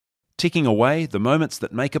ticking away the moments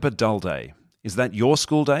that make up a dull day. Is that your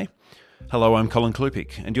school day? Hello, I'm Colin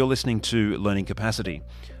Klupik, and you're listening to Learning Capacity.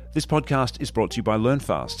 This podcast is brought to you by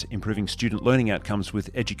LearnFast, improving student learning outcomes with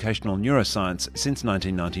educational neuroscience since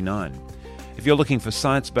 1999. If you're looking for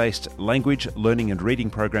science-based language, learning and reading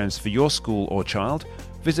programs for your school or child,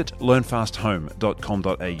 visit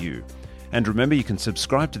learnfasthome.com.au. And remember, you can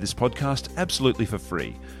subscribe to this podcast absolutely for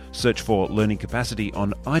free. Search for Learning Capacity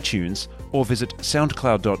on iTunes or visit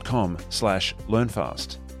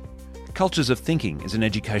soundcloud.com/learnfast. Cultures of Thinking is an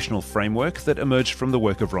educational framework that emerged from the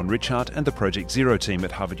work of Ron Ritchhart and the Project Zero team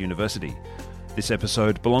at Harvard University. This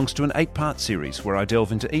episode belongs to an 8-part series where I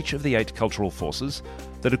delve into each of the 8 cultural forces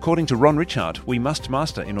that, according to Ron Ritchhart, we must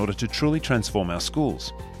master in order to truly transform our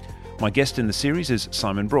schools. My guest in the series is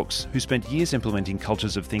Simon Brooks, who spent years implementing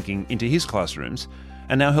cultures of thinking into his classrooms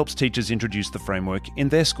and now helps teachers introduce the framework in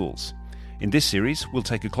their schools. In this series, we'll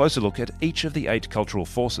take a closer look at each of the 8 cultural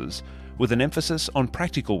forces with an emphasis on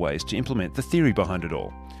practical ways to implement the theory behind it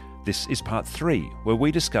all. This is part 3, where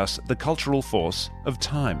we discuss the cultural force of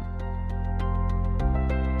time.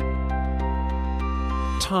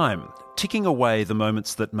 Time, ticking away the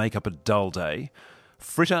moments that make up a dull day,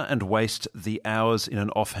 fritter and waste the hours in an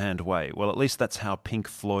offhand way. Well, at least that's how Pink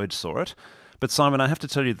Floyd saw it. But Simon, I have to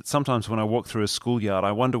tell you that sometimes when I walk through a schoolyard,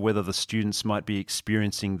 I wonder whether the students might be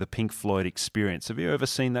experiencing the Pink Floyd experience. Have you ever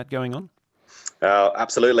seen that going on?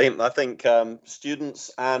 Absolutely. I think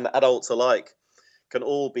students and adults alike can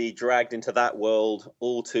all be dragged into that world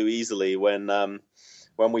all too easily when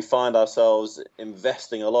we find ourselves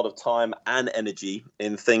investing a lot of time and energy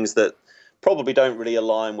in things that probably don't really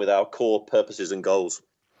align with our core purposes and goals.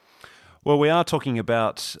 Well, we are talking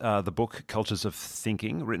about the book Cultures of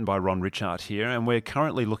Thinking, written by Ron Ritchhart here, and we're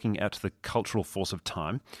currently looking at the cultural force of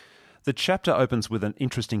time. The chapter opens with an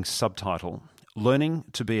interesting subtitle, Learning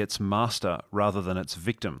to be its master rather than its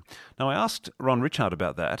victim. Now, I asked Ron Ritchhart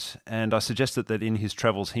about that, and I suggested that in his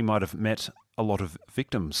travels he might have met a lot of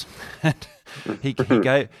victims. And he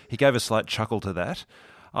gave a slight chuckle to that.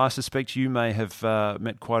 I suspect you may have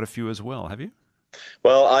met quite a few as well, have you?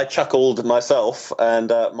 Well, I chuckled myself, and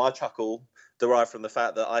my chuckle derived from the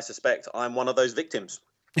fact that I suspect I'm one of those victims.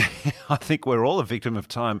 I think we're all a victim of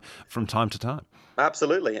time from time to time.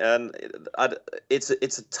 Absolutely, and it's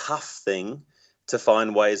a tough thing to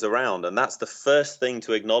find ways around, and that's the first thing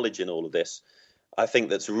to acknowledge in all of this. I think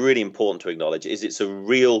that's really important to acknowledge is it's a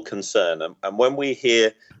real concern, and when we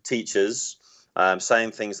hear teachers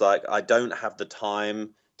saying things like, I don't have the time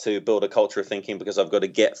to build a culture of thinking because I've got to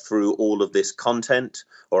get through all of this content,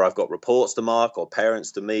 or I've got reports to mark or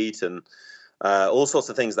parents to meet, and all sorts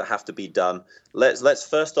of things that have to be done. Let's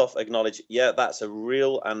first off acknowledge, that's a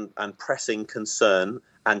real and pressing concern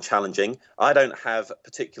and challenging. I don't have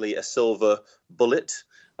particularly a silver bullet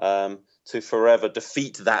to forever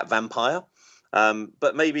defeat that vampire.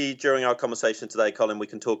 But maybe during our conversation today, Colin, we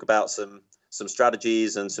can talk about some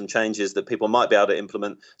strategies and some changes that people might be able to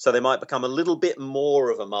implement so they might become a little bit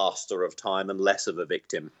more of a master of time and less of a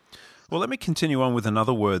victim. Well, let me continue on with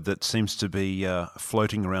another word that seems to be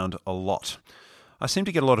floating around a lot. I seem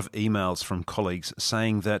to get a lot of emails from colleagues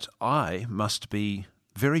saying that I must be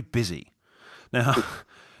very busy. Now,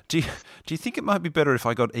 do you think it might be better if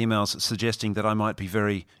I got emails suggesting that I might be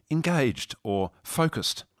very engaged or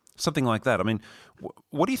focused? Something like that. I mean,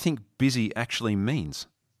 what do you think busy actually means?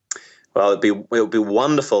 Well, it would be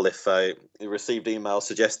wonderful if you received emails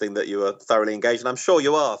suggesting that you were thoroughly engaged, and I'm sure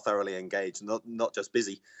you are thoroughly engaged, not just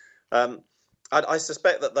busy. I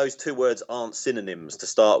suspect that those two words aren't synonyms to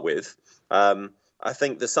start with. I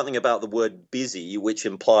think there's something about the word busy which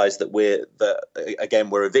implies that we're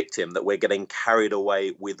a victim, that we're getting carried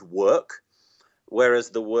away with work,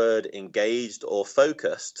 whereas the word engaged or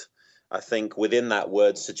focused, I think within that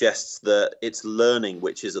word suggests that it's learning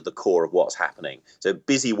which is at the core of what's happening. So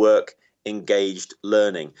busy work, engaged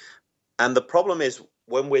learning. And the problem is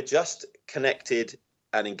when we're just connected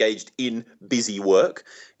and engaged in busy work,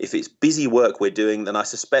 if it's busy work we're doing, then I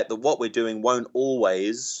suspect that what we're doing won't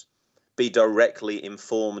always be directly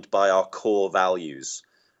informed by our core values.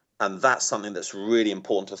 And that's something that's really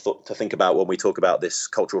important to think about when we talk about this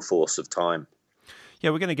cultural force of time. Yeah,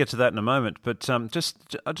 we're going to get to that in a moment, but I just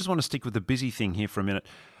want to stick with the busy thing here for a minute.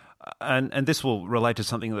 And this will relate to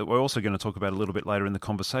something that we're also going to talk about a little bit later in the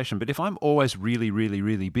conversation. But if I'm always really, really,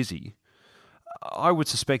 really busy, I would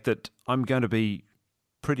suspect that I'm going to be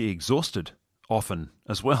pretty exhausted often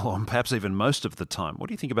as well, or perhaps even most of the time. What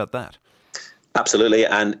do you think about that? Absolutely.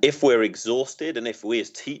 And if we're exhausted, and if we as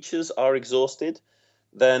teachers are exhausted,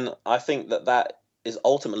 then I think that is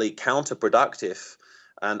ultimately counterproductive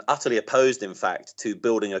and utterly opposed, in fact, to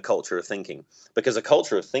building a culture of thinking. Because a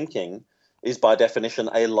culture of thinking is by definition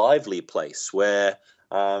a lively place where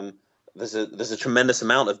there's a tremendous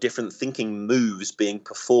amount of different thinking moves being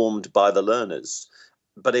performed by the learners.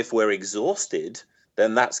 But if we're exhausted,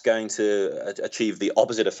 then that's going to achieve the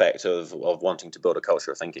opposite effect of wanting to build a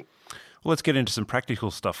culture of thinking. Well, let's get into some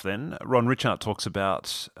practical stuff then. Ron Ritchhart talks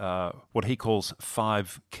about what he calls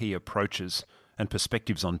 5 key approaches and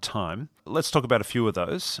perspectives on time. Let's talk about a few of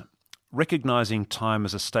those. Recognizing time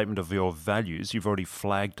as a statement of your values, you've already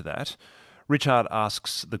flagged that. Ritchhart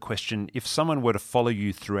asks the question, if someone were to follow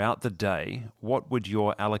you throughout the day, what would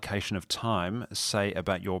your allocation of time say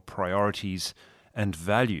about your priorities and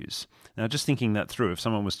values? Now, just thinking that through, if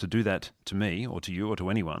someone was to do that to me or to you or to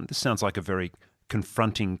anyone, this sounds like a very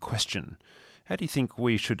confronting question. How do you think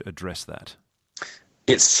we should address that?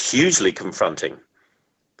 It's hugely confronting,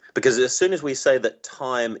 because as soon as we say that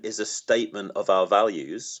time is a statement of our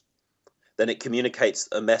values, then it communicates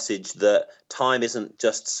a message that time isn't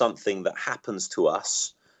just something that happens to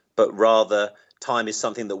us, but rather time is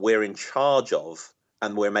something that we're in charge of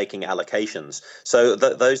and we're making allocations. So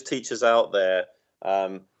those teachers out there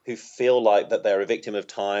who feel like that they're a victim of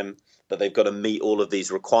time, that they've got to meet all of these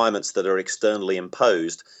requirements that are externally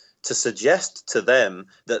imposed, to suggest to them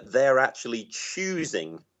that they're actually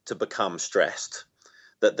choosing to become stressed,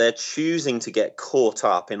 that they're choosing to get caught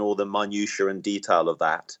up in all the minutiae and detail of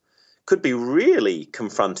that, could be really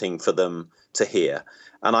confronting for them to hear.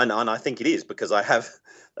 And I think it is, because I have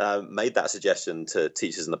made that suggestion to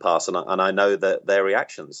teachers in the past, and I know that their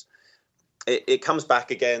reactions. It comes back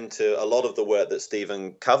again to a lot of the work that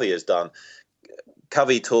Stephen Covey has done.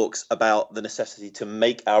 Covey talks about the necessity to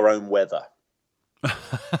make our own weather.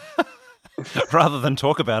 Rather than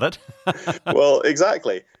talk about it. Well,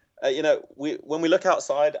 exactly. When we look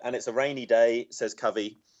outside and it's a rainy day, says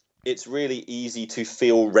Covey, it's really easy to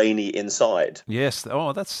feel rainy inside. Yes.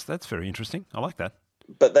 Oh, that's very interesting. I like that.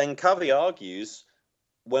 But then Covey argues,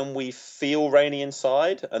 when we feel rainy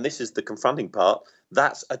inside, and this is the confronting part,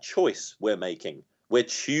 that's a choice we're making. We're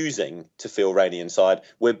choosing to feel rainy inside.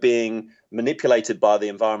 We're being manipulated by the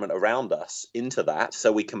environment around us into that,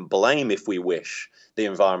 so we can blame, if we wish, the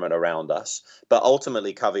environment around us. But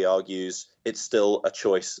ultimately, Covey argues, it's still a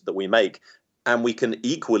choice that we make. And we can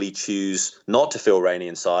equally choose not to feel rainy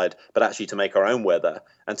inside, but actually to make our own weather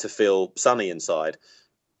and to feel sunny inside.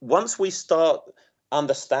 Once we start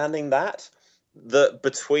understanding that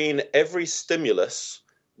between every stimulus,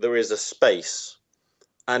 there is a space.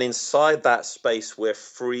 And inside that space, we're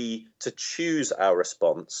free to choose our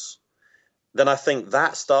response. Then I think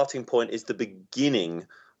that starting point is the beginning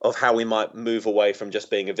of how we might move away from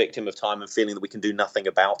just being a victim of time and feeling that we can do nothing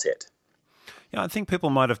about it. Yeah, I think people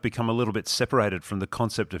might have become a little bit separated from the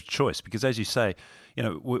concept of choice because, as you say,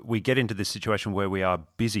 we get into this situation where we are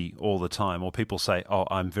busy all the time, or people say, oh,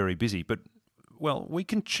 I'm very busy. But, well, we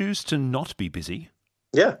can choose to not be busy.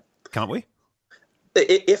 Yeah. Can't we?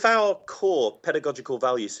 If our core pedagogical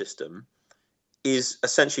value system is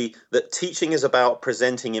essentially that teaching is about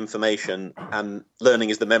presenting information and learning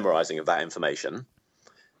is the memorizing of that information,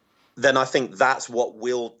 then I think that's what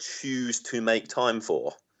we'll choose to make time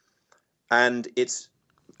for. And it's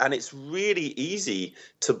really easy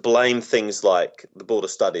to blame things like the Board of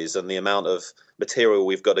Studies and the amount of material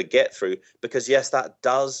we've got to get through, because, yes, that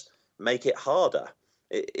does make it harder.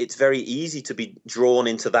 It's very easy to be drawn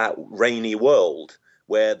into that rainy world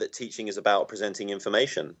where that teaching is about presenting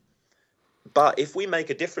information. But if we make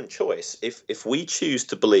a different choice, if we choose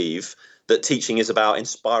to believe that teaching is about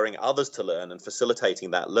inspiring others to learn and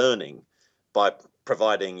facilitating that learning by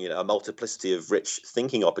providing a multiplicity of rich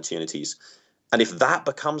thinking opportunities, and if that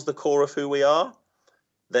becomes the core of who we are,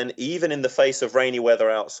 then even in the face of rainy weather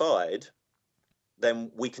outside,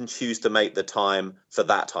 then we can choose to make the time for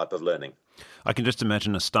that type of learning. I can just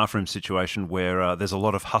imagine a staff room situation where there's a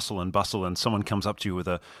lot of hustle and bustle and someone comes up to you with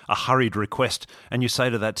a hurried request and you say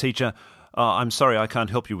to that teacher, I'm sorry, I can't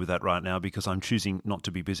help you with that right now because I'm choosing not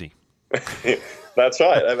to be busy. That's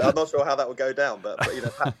right. I'm not sure how that would go down, but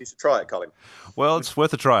perhaps you should try it, Colin. Well, it's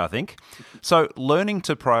worth a try, I think. So learning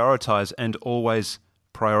to prioritise and always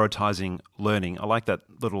prioritising learning. I like that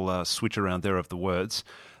little switch around there of the words.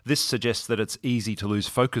 This suggests that it's easy to lose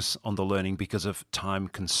focus on the learning because of time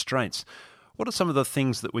constraints. What are some of the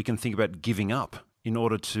things that we can think about giving up in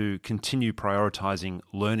order to continue prioritising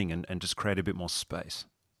learning and just create a bit more space?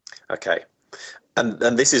 Okay. And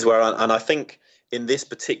this is where, I think in this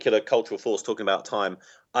particular cultural force, talking about time,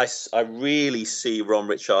 I really see Ron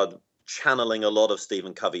Ritchhart channeling a lot of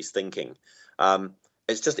Stephen Covey's thinking.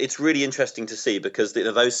 It's really interesting to see because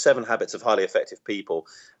those 7 habits of highly effective people,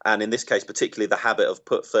 and in this case, particularly the habit of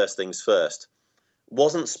put first things first,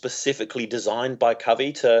 wasn't specifically designed by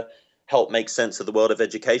Covey to help make sense of the world of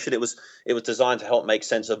education. It was designed to help make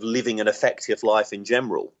sense of living an effective life in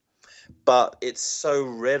general. But it's so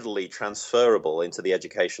readily transferable into the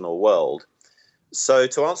educational world. So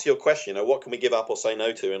to answer your question, what can we give up or say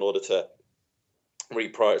no to in order to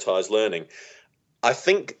reprioritize learning? I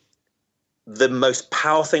think the most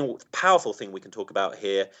powerful thing we can talk about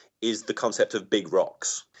here is the concept of big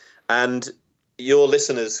rocks. And your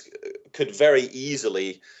listeners could very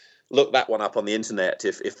easily look that one up on the internet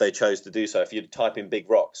if they chose to do so. If you type in big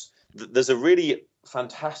rocks, there's a really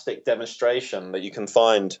fantastic demonstration that you can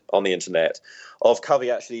find on the internet of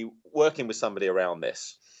Covey actually working with somebody around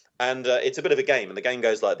this. And it's a bit of a game, and the game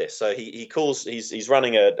goes like this. So he's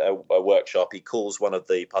running a workshop. He calls one of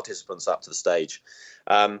the participants up to the stage.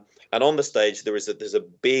 And on the stage, there's a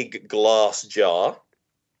big glass jar.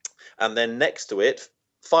 And then next to it,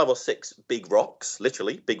 5 or 6 big rocks,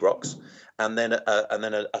 literally big rocks. And then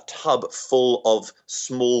a tub full of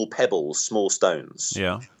small pebbles, small stones.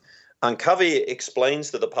 Yeah. And Covey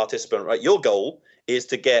explains to the participant, right, your goal is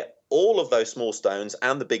to get all of those small stones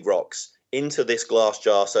and the big rocks into this glass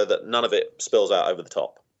jar so that none of it spills out over the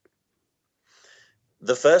top.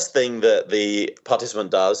 The first thing that the participant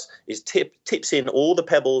does is tips in all the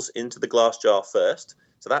pebbles into the glass jar first.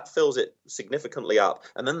 So that fills it significantly up,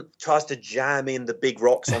 and then tries to jam in the big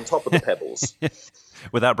rocks on top of the pebbles.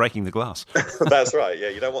 Without breaking the glass. That's right. Yeah,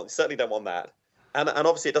 you certainly don't want that. And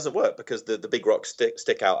obviously it doesn't work because the big rocks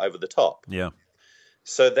stick out over the top. Yeah.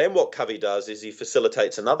 So then what Covey does is he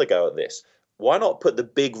facilitates another go at this. Why not put the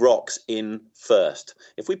big rocks in first?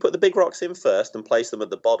 If we put the big rocks in first and place them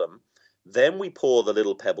at the bottom, then we pour the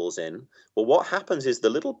little pebbles in. Well, what happens is the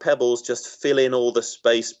little pebbles just fill in all the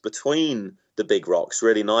space between the big rocks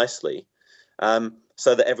really nicely,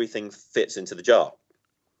 so that everything fits into the jar.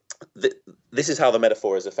 This is how the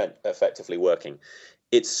metaphor is effectively working.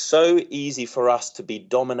 It's so easy for us to be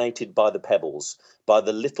dominated by the pebbles, by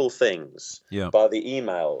the little things, by the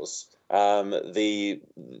emails,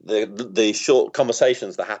 the short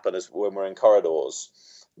conversations that happen when we're in corridors,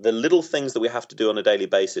 the little things that we have to do on a daily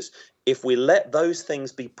basis. If we let those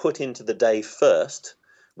things be put into the day first,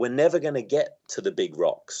 we're never going to get to the big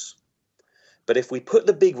rocks. But if we put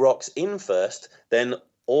the big rocks in first, then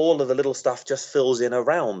all of the little stuff just fills in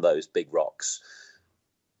around those big rocks.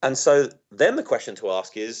 And so then the question to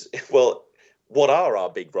ask is, well, what are our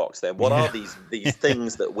big rocks then? What are these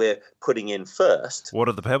things that we're putting in first? What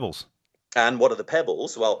are the pebbles? And what are the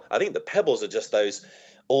pebbles? Well, I think the pebbles are just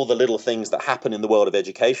all the little things that happen in the world of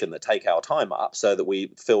education that take our time up so that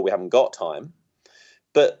we feel we haven't got time.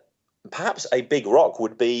 But perhaps a big rock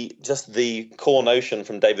would be just the core notion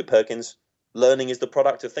from David Perkins, learning is the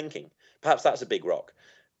product of thinking. Perhaps that's a big rock.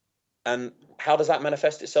 And how does that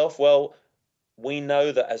manifest itself? Well, we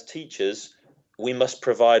know that as teachers, we must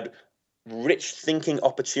provide rich thinking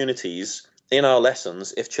opportunities in our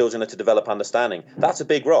lessons if children are to develop understanding. That's a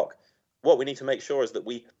big rock. What we need to make sure is that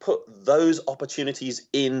we put those opportunities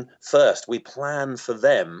in first. We plan for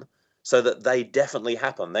them so that they definitely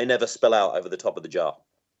happen. They never spill out over the top of the jar.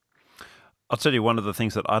 I'll tell you one of the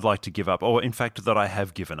things that I'd like to give up, or in fact that I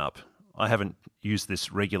have given up. I haven't used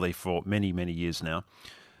this regularly for many, many years now.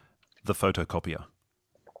 The photocopier.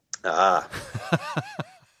 Ah.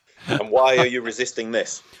 And why are you resisting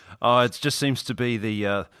this? It just seems to be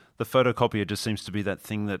the photocopier just seems to be that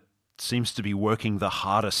thing that seems to be working the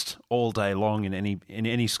hardest all day long in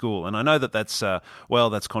any school. And I know that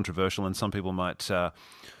that's controversial, and some people might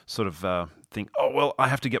think, oh, well, I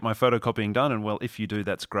have to get my photocopying done, and well, if you do,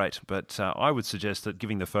 that's great. But I would suggest that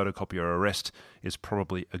giving the photocopier a rest is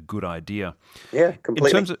probably a good idea. Yeah,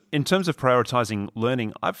 completely. In terms of prioritizing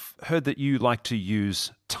learning, I've heard that you like to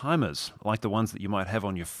use timers, like the ones that you might have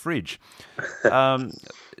on your fridge.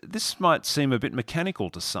 This might seem a bit mechanical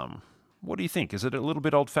to some. What do you think? Is it a little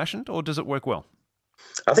bit old-fashioned, or does it work well?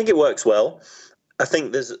 I think it works well. I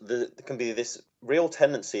think there can be this real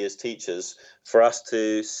tendency as teachers for us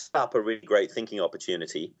to set up a really great thinking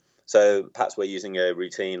opportunity. So perhaps we're using a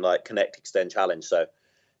routine like Connect, Extend, Challenge. So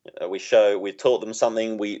we've taught them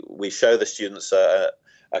something. We show the students a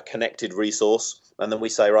connected resource, and then we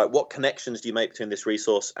say, right, what connections do you make between this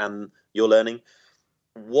resource and your learning?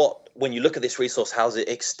 When you look at this resource, how does it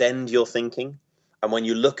extend your thinking? And when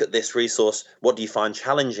you look at this resource, what do you find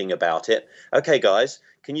challenging about it? Okay, guys,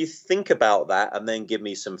 can you think about that and then give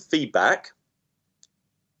me some feedback?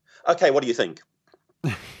 Okay, what do you think?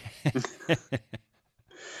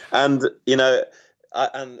 And,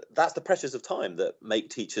 and that's the pressures of time that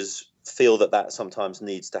make teachers feel that sometimes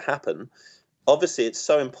needs to happen. Obviously, it's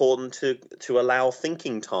so important to allow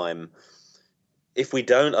thinking time. If we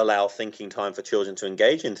don't allow thinking time for children to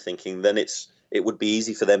engage in thinking, then it would be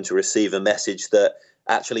easy for them to receive a message that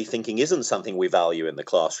actually thinking isn't something we value in the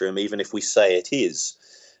classroom, even if we say it is.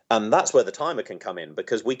 And that's where the timer can come in,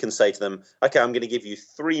 because we can say to them, okay, I'm going to give you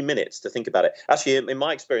 3 minutes to think about it. Actually, in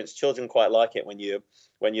my experience, children quite like it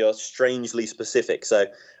when you're strangely specific. So,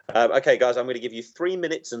 okay, guys, I'm going to give you 3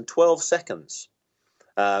 minutes and 12 seconds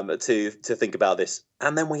to think about this.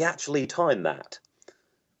 And then we actually time that.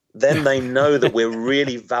 Then they know that we're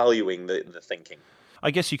really valuing the thinking.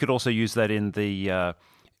 I guess you could also use that in the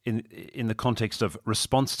in the context of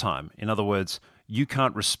response time. In other words, you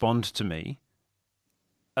can't respond to me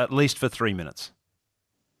at least for 3 minutes.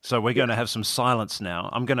 So we're going to have some silence now.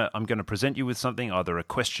 I'm going to present you with something, either a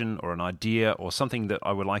question or an idea or something that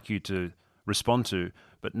I would like you to respond to,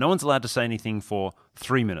 but no one's allowed to say anything for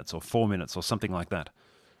 3 minutes or 4 minutes or something like that.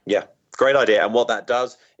 Yeah, great idea. And what that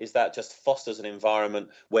does is that just fosters an environment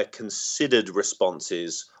where considered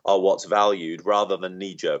responses are what's valued rather than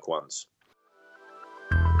knee-jerk ones.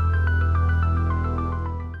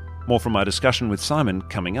 More from my discussion with Simon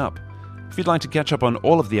coming up. If you'd like to catch up on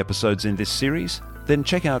all of the episodes in this series, then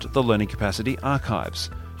check out the Learning Capacity archives.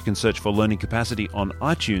 You can search for Learning Capacity on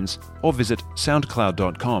iTunes or visit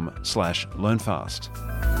soundcloud.com/learnfast.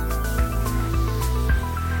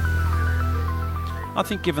 I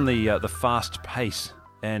think given the fast pace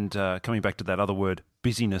and coming back to that other word,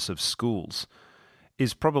 busyness of schools,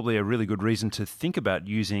 is probably a really good reason to think about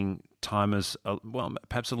using timers,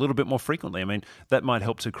 perhaps a little bit more frequently. I mean, that might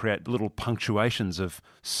help to create little punctuations of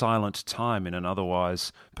silent time in an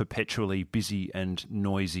otherwise perpetually busy and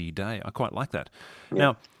noisy day. I quite like that. Yeah.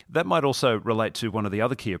 Now, that might also relate to one of the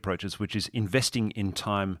other key approaches, which is investing in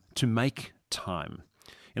time to make time.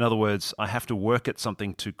 In other words, I have to work at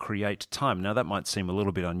something to create time. Now, that might seem a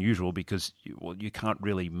little bit unusual because you can't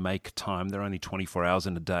really make time. There are only 24 hours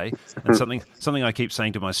in a day. And something I keep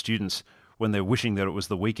saying to my students when they're wishing that it was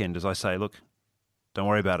the weekend is I say, look, don't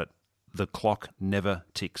worry about it. The clock never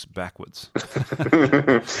ticks backwards.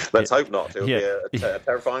 Let's hope not. It'll be a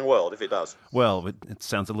terrifying world if it does. Well, it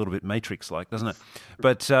sounds a little bit Matrix-like, doesn't it?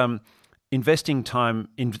 But investing time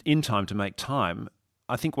in time to make time,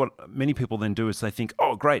 I think what many people then do is they think,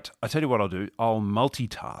 oh, great, I tell you what I'll do. I'll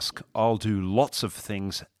multitask. I'll do lots of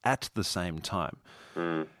things at the same time.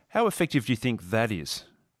 How effective do you think that is?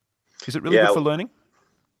 Is it really good for learning?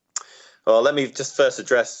 Well, let me just first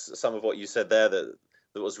address some of what you said there that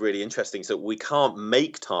was really interesting. So we can't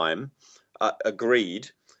make time,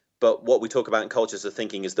 agreed, but what we talk about in cultures of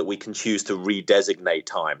thinking is that we can choose to redesignate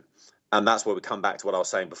time. And that's where we come back to what I was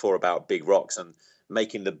saying before about big rocks and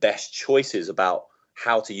making the best choices about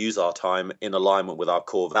how to use our time in alignment with our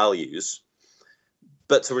core values.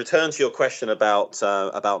 But to return to your question about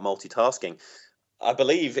multitasking, I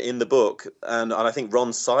believe in the book, and I think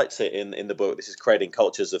Ron cites it in the book, this is Creating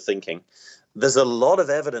Cultures of Thinking, there's a lot of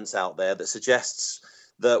evidence out there that suggests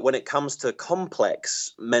that when it comes to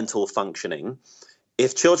complex mental functioning,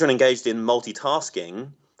 if children engaged in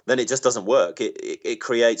multitasking, then it just doesn't work. It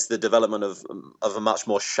creates the development of a much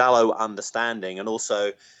more shallow understanding, and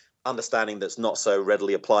also understanding that's not so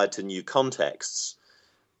readily applied to new contexts.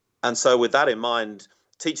 And so with that in mind,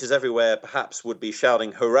 teachers everywhere perhaps would be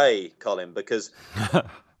shouting, hooray, Colin, because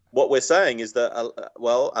what we're saying is that,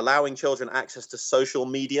 allowing children access to social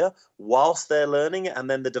media whilst they're learning,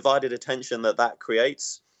 and then the divided attention that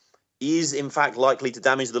creates, is in fact likely to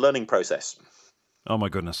damage the learning process. Oh, my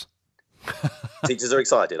goodness. Teachers are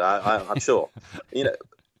excited, I'm sure. You know,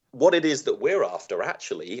 what it is that we're after,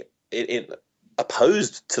 actually,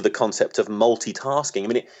 opposed to the concept of multitasking. I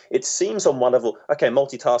mean, it seems on one level, okay,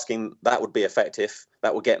 multitasking, that would be effective,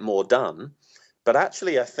 that would get more done. But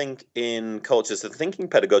actually, I think in cultures of thinking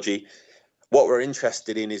pedagogy, what we're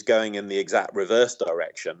interested in is going in the exact reverse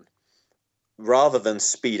direction. Rather than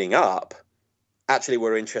speeding up, actually,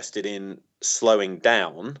 we're interested in slowing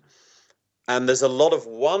down. And there's a lot of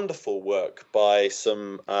wonderful work by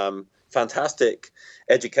some fantastic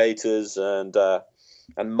educators and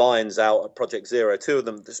minds out at Project Zero. Two of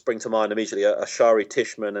them that spring to mind immediately are Shari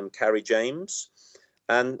Tishman and Carrie James.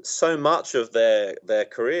 And so much of their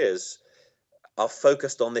careers are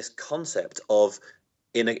focused on this concept of,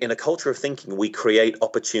 in a culture of thinking, we create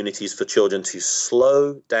opportunities for children to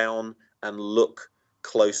slow down and look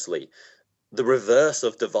closely. The reverse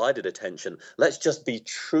of divided attention. Let's just be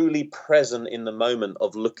truly present in the moment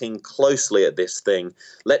of looking closely at this thing.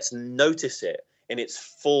 Let's notice it in its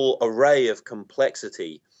full array of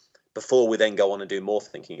complexity before we then go on and do more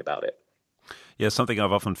thinking about it. Yeah, something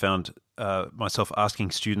I've often found myself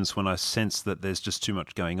asking students when I sense that there's just too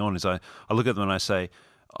much going on is I look at them and I say,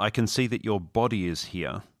 I can see that your body is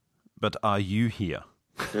here, but are you here?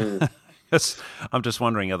 Yes, I'm just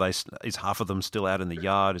wondering, is half of them still out in the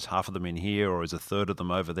yard? Is half of them in here, or is a third of them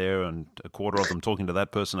over there, and a quarter of them talking to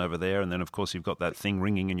that person over there? And then, of course, you've got that thing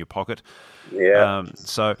ringing in your pocket. Yeah.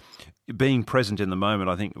 So, being present in the moment,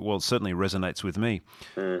 I think, well, certainly resonates with me.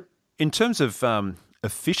 In terms of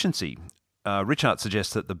efficiency, Richard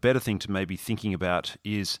suggests that the better thing to maybe thinking about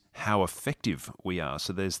is how effective we are.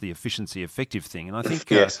 So there's the efficiency effective thing, and I think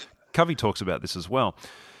Yes. Covey talks about this as well.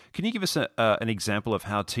 Can you give us an example of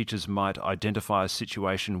how teachers might identify a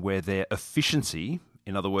situation where their efficiency,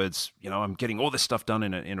 in other words, I'm getting all this stuff done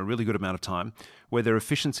in a really good amount of time, where their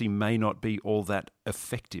efficiency may not be all that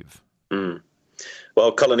effective?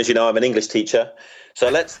 Well, Colin, as you know, I'm an English teacher, so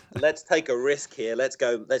let's take a risk here. Let's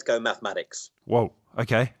go mathematics. Whoa,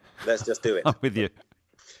 okay. Let's just do it. I'm with you.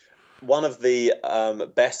 One of the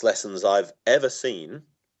best lessons I've ever seen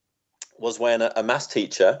was when a maths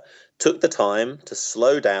teacher took the time to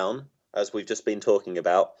slow down, as we've just been talking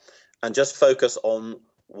about, and just focus on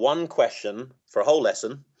one question for a whole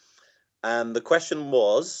lesson. And the question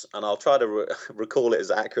was, and I'll try to recall it as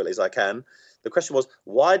accurately as I can, the question was,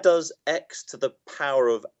 why does x to the power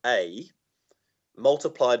of a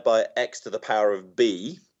multiplied by x to the power of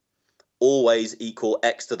b always equal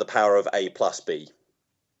x to the power of a plus b?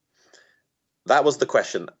 That was the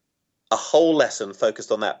question. A whole lesson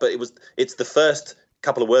focused on that, but it's the first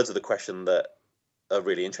couple of words of the question that are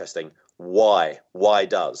really interesting. Why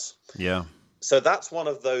does? Yeah. So that's one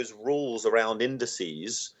of those rules around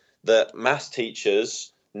indices that maths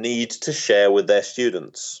teachers need to share with their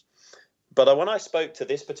students. But when I spoke to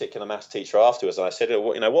this particular maths teacher afterwards, and I said,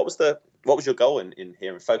 what was your goal in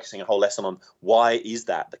here, and focusing a whole lesson on why is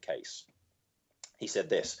that the case? He said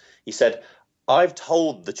this. He said, I've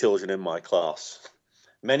told the children in my class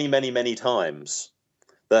many, many, many times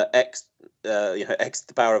that x to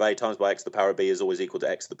the power of a times by x to the power of b is always equal to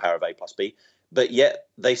x to the power of a plus b, but yet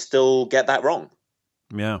they still get that wrong.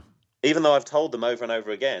 Yeah. Even though I've told them over and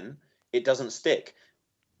over again, it doesn't stick.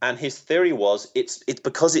 And his theory was it's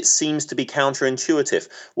because it seems to be counterintuitive.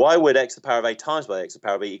 Why would x to the power of a times by x to the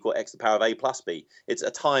power of b equal x to the power of a plus b? It's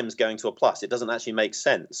a times going to a plus. It doesn't actually make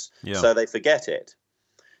sense. Yeah. So they forget it.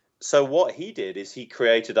 So what he did is he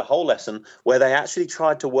created a whole lesson where they actually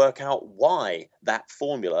tried to work out why that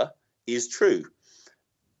formula is true.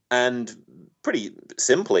 And pretty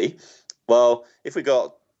simply, well, if we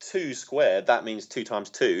got 2 squared, that means 2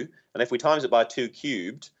 times 2. And if we times it by 2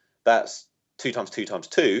 cubed, that's 2 times 2 times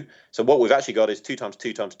 2. So what we've actually got is 2 times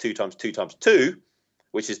 2 times 2 times 2 times 2,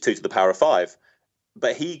 which is 2 to the power of 5.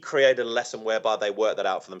 But he created a lesson whereby they worked that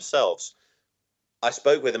out for themselves. I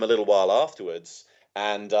spoke with him a little while afterwards,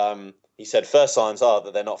 and he said first signs are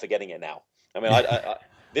that they're not forgetting it now. I mean, I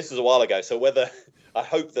this was a while ago, so I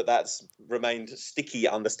hope that that's remained sticky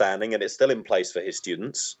understanding and it's still in place for his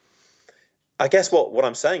students. I guess what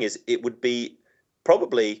I'm saying is it would be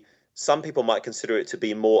probably, some people might consider it to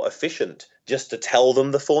be more efficient just to tell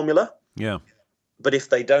them the formula. Yeah. But if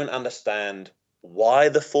they don't understand why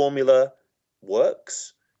the formula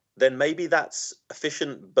works, then maybe that's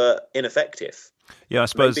efficient but ineffective. Yeah, I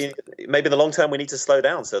suppose maybe in the long term we need to slow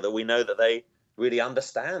down so that we know that they really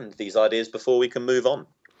understand these ideas before we can move on.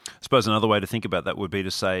 I suppose another way to think about that would be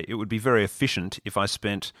to say it would be very efficient if I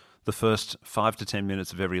spent the first 5 to 10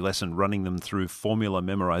 minutes of every lesson running them through formula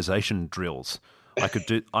memorization drills. I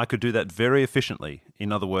could do that very efficiently.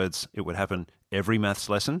 In other words, it would happen every maths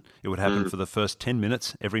lesson. It would happen for the first 10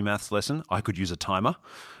 minutes every maths lesson. I could use a timer,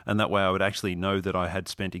 and that way I would actually know that I had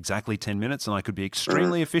spent exactly 10 minutes, and I could be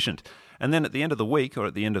extremely efficient. And then at the end of the week, or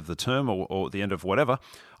at the end of the term, or at the end of whatever,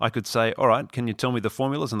 I could say, all right, can you tell me the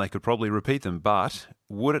formulas? And they could probably repeat them. But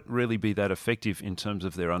would it really be that effective in terms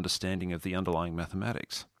of their understanding of the underlying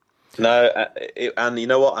mathematics? No, and you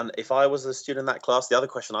know what? And if I was a student in that class, the other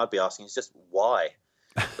question I'd be asking is just why.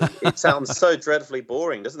 It sounds so dreadfully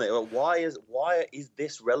boring, doesn't it? Why is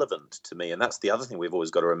this relevant to me? And that's the other thing we've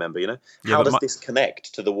always got to remember. How does this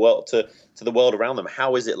connect to the world, to the world around them?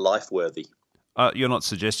 How is it life worthy? You're not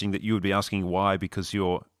suggesting that you would be asking why because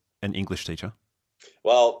you're an English teacher?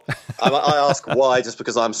 Well, I ask why just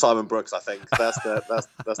because I'm Simon Brooks. I think that's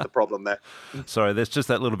the problem there. Sorry, there's just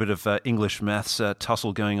that little bit of English maths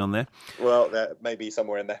tussle going on there. Well, there may be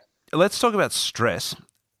somewhere in there. Let's talk about stress.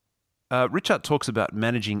 Richard talks about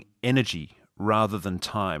managing energy rather than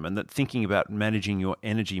time, and that thinking about managing your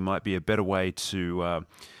energy might be a better way to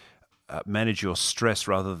manage your stress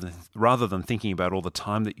rather than thinking about all the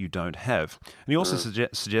time that you don't have. And he also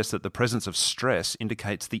suggests that the presence of stress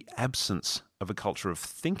indicates the absence of a culture of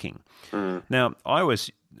thinking. Now, I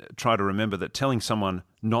always try to remember that telling someone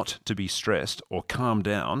not to be stressed or calm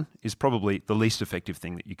down is probably the least effective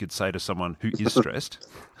thing that you could say to someone who is stressed.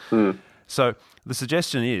 So the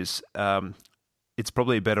suggestion is it's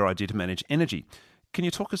probably a better idea to manage energy. Can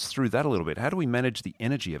you talk us through that a little bit? How do we manage the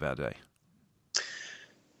energy of our day?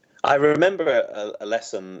 I remember a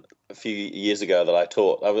lesson a few years ago that I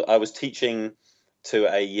taught. I was teaching to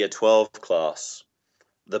a Year 12 class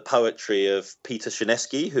the poetry of Peter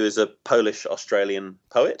Chrzanewski, who is a Polish-Australian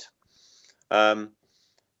poet. And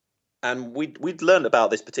we'd learned about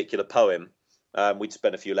this particular poem. We'd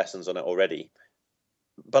spent a few lessons on it already.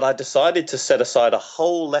 But I decided to set aside a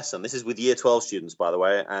whole lesson. This is with Year 12 students, by the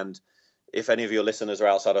way. And if any of your listeners are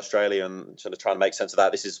outside Australia and sort of trying to make sense of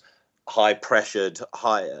that, this is high-pressured,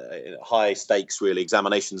 high stakes, really,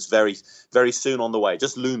 examinations very, very soon on the way,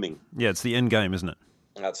 just looming. Yeah, it's the end game, isn't it?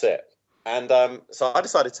 That's it. And so I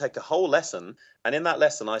decided to take a whole lesson. And in that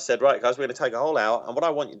lesson, I said, right, guys, we're going to take a whole hour. And what I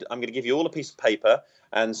want you to, I'm going to give you all a piece of paper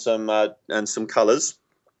and some colours.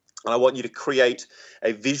 And I want you to create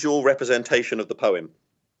a visual representation of the poem.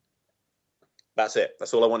 That's it.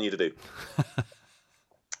 That's all I want you to do.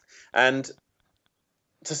 And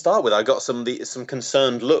to start with, I got some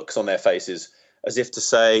concerned looks on their faces, as if to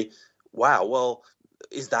say, wow, well,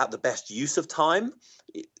 is that the best use of time?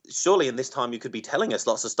 Surely in this time you could be telling us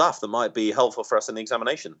lots of stuff that might be helpful for us in the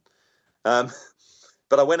examination. But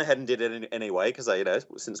I went ahead and did it anyway, because,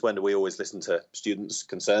 since when do we always listen to students'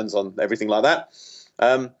 concerns on everything like that?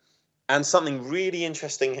 And something really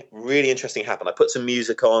interesting happened. I put some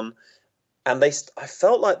music on, and I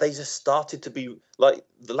felt like they just started to be, like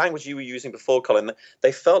the language you were using before, Colin,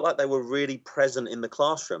 they felt like they were really present in the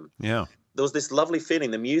classroom. Yeah. There was this lovely feeling.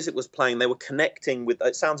 The music was playing. They were connecting with,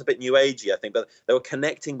 it sounds a bit new agey, I think, but they were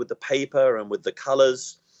connecting with the paper and with the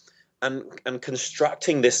colours and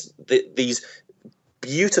constructing these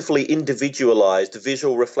beautifully individualized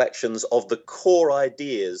visual reflections of the core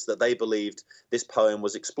ideas that they believed this poem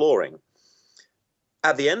was exploring.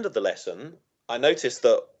 At the end of the lesson, I noticed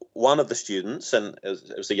that one of the students, and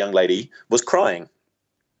it was a young lady, was crying.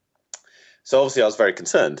 So obviously I was very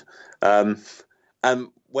concerned. And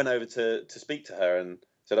went over to speak to her and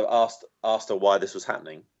sort of asked her why this was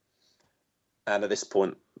happening. And at this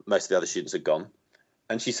point, most of the other students had gone.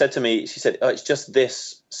 And she said to me, oh, it's just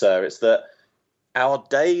this, sir. It's that our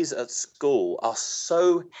days at school are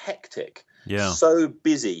so hectic, so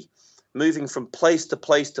busy, moving from place to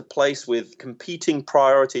place to place with competing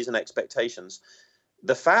priorities and expectations.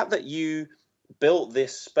 The fact that you built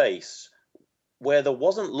this space where there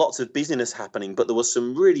wasn't lots of busyness happening, but there was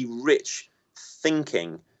some really rich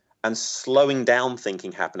thinking and slowing down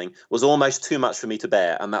thinking happening was almost too much for me to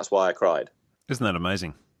bear, and that's why I cried. Isn't that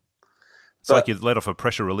amazing? It's like you'd let off a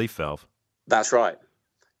pressure relief valve. That's right.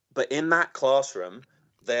 But in that classroom,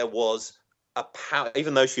 there was a power.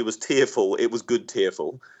 Even though she was tearful, it was good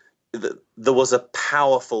tearful. There was a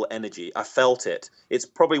powerful energy. I felt it. It's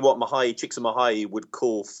probably what Csikszentmihalyi would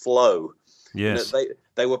call flow. Yes.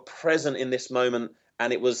 They were present in this moment.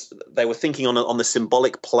 And they were thinking on the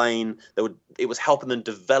symbolic plane. It was helping them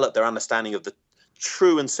develop their understanding of the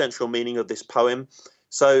true and central meaning of this poem.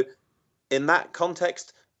 So in that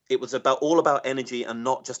context, it was all about energy and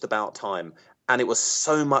not just about time. And it was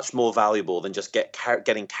so much more valuable than just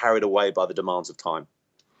getting carried away by the demands of time.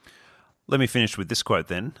 Let me finish with this quote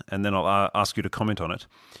then, and then I'll ask you to comment on it.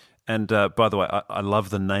 And by the way, I love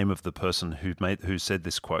the name of the person who said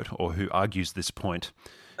this quote or who argues this point.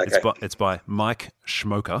 Okay. It's by Mike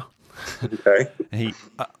Schmoker. Okay. He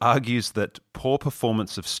argues that poor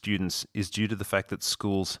performance of students is due to the fact that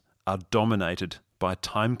schools are dominated by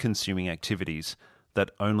time-consuming activities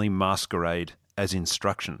that only masquerade as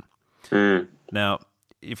instruction. Mm. Now,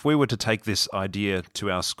 if we were to take this idea to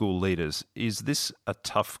our school leaders, is this a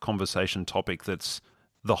tough conversation topic that's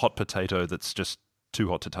the hot potato that's just too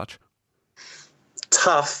hot to touch?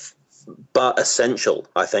 Tough, but essential,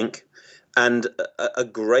 I think. And a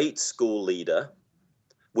great school leader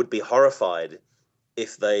would be horrified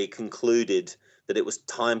if they concluded that it was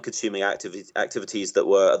time-consuming activities that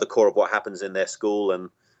were at the core of what happens in their school and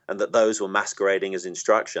that those were masquerading as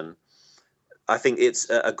instruction. I think it's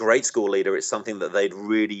a great school leader. It's something that they'd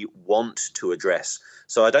really want to address.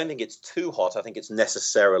 So I don't think it's too hot. I think it's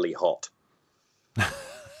necessarily hot.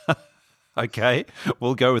 Okay,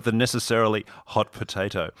 we'll go with the necessarily hot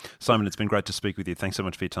potato. Simon, it's been great to speak with you. Thanks so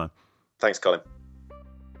much for your time. Thanks, Colin.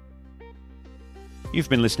 You've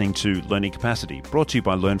been listening to Learning Capacity, brought to you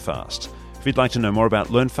by LearnFast. If you'd like to know more about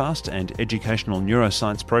LearnFast and educational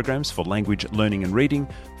neuroscience programs for language learning and reading,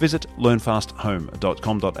 visit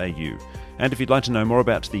learnfasthome.com.au. And if you'd like to know more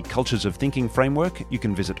about the Cultures of Thinking framework, you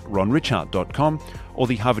can visit ronritchart.com or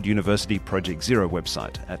the Harvard University Project Zero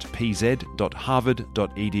website at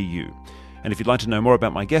pz.harvard.edu. And if you'd like to know more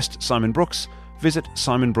about my guest, Simon Brooks, visit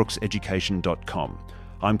simonbrookseducation.com.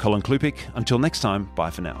 I'm Colin Klupik. Until next time,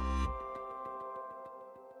 bye for now.